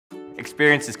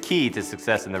Experience is key to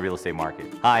success in the real estate market.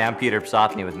 Hi, I'm Peter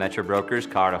Psotny with Metro Brokers,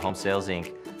 Colorado Home Sales,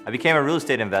 Inc. I became a real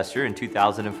estate investor in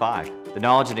 2005. The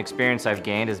knowledge and experience I've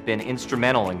gained has been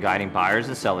instrumental in guiding buyers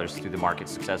and sellers through the market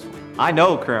successfully. I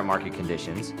know current market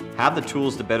conditions, have the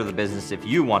tools to better the business if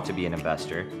you want to be an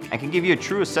investor, and can give you a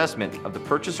true assessment of the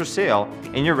purchase or sale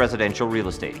in your residential real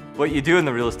estate. What you do in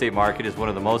the real estate market is one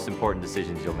of the most important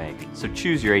decisions you'll make, so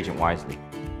choose your agent wisely.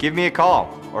 Give me a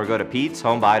call or go to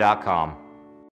PetesHomebuy.com.